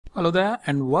Hello there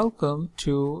and welcome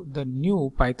to the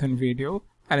new Python video,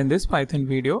 and in this Python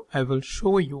video I will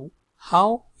show you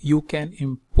how you can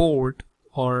import,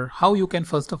 or how you can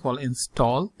first of all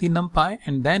install the numpy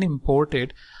and then import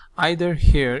it either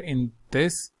here in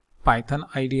this Python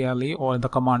IDLE or the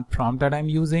command prompt that I'm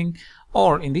using,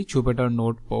 or in the Jupyter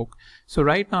Notebook. So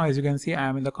right now, as you can see, I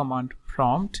am in the command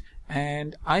prompt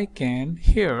and I can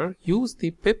here use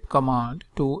the pip command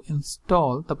to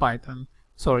install the Python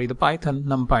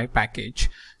numpy package.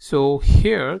 So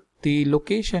here the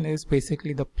location is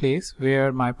basically the place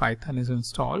where my Python is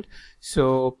installed.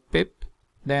 So pip,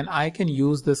 then I can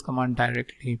use this command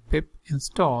directly, pip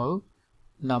install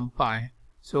numpy.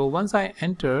 So once I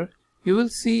enter, you will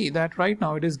see that right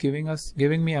now it is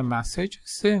giving me a message,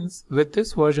 since with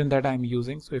this version that I'm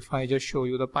using. So if I just show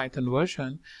you the Python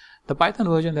version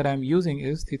that I'm using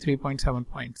is the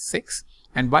 3.7.6,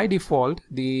 and by default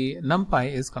the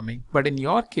numpy is coming. But in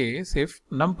your case, if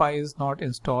numpy is not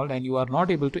installed and you are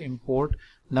not able to import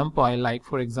numpy, like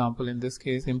for example in this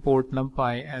case import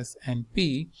numpy as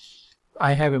np,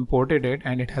 I have imported it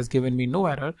and it has given me no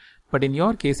error. But in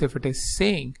your case, if it is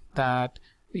saying that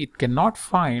it cannot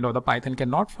find, or the Python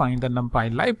cannot find the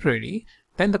numpy library,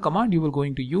 then the command you will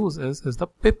going to use is the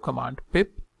pip command,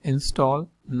 pip install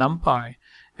numpy.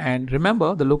 And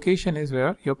remember, the location is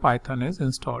where your Python is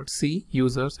installed, C,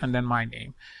 users, and then my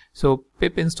name. So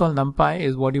pip install numpy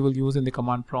is what you will use in the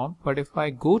command prompt. But if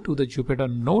I go to the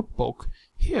Jupyter Notebook,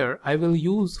 here I will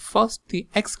use first the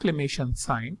exclamation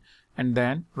sign and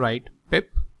then write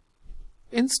pip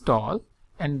install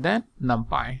and then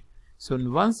numpy. So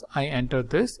once I enter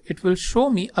this, it will show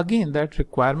me again that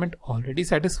requirement already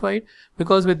satisfied,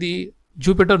 because with the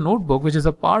Jupyter Notebook, which is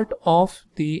a part of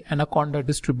the Anaconda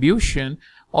distribution,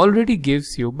 already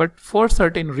gives you, but for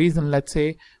certain reason, let's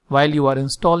say while you are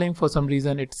installing, for some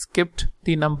reason it skipped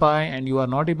the numpy and you are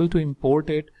not able to import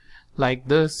it, like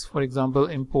this, for example,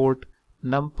 import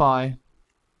numpy,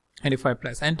 and if I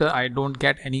press enter, I don't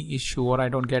get any issue or I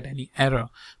don't get any error.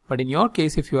 But in your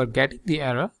case, if you are getting the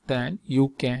error, then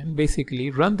you can basically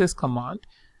run this command,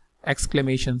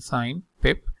 exclamation sign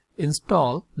pip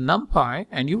install numpy,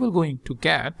 and you will going to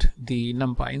get the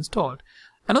numpy installed.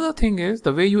 Another thing is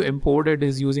the way you import it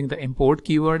is using the import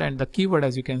keyword, and the keyword,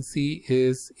 as you can see,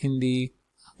 is in the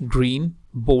green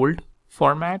bold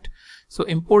format. So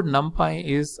import numpy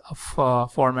is a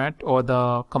format or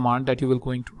the command that you will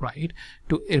going to write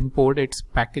to import its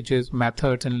packages,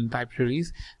 methods, and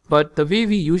libraries. But the way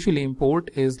we usually import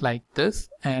is like this,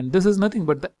 and this is nothing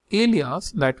but the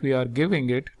alias that we are giving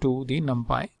it to the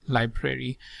numpy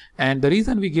library. And the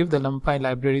reason we give the numpy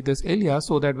library this alias,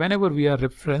 so that whenever we are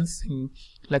referencing,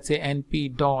 let's say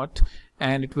np dot,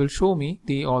 and it will show me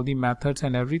all the methods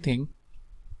and everything.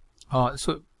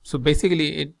 So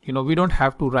basically, we don't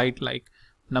have to write like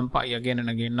numpy again and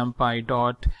again. Numpy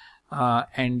dot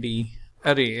nd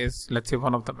array is, let's say,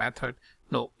 one of the method.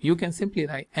 No, you can simply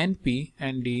write np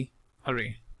nd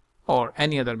array or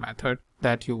any other method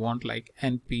that you want, like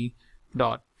np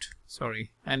dot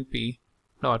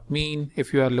mean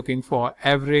if you are looking for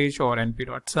average, or np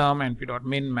dot sum, np dot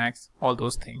min max, all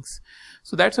those things.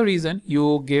 So that's the reason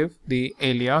you give the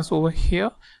alias over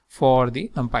here for the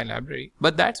numpy library.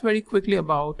 But that's very quickly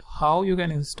about how you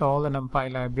can install the numpy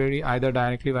library either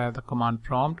directly via the command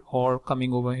prompt or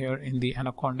coming over here in the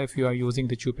Anaconda if you are using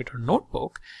the Jupyter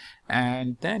Notebook,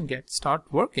 and then start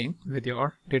working with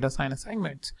your data science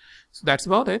assignments. So that's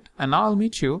about it, and I'll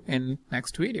meet you in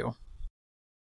next video.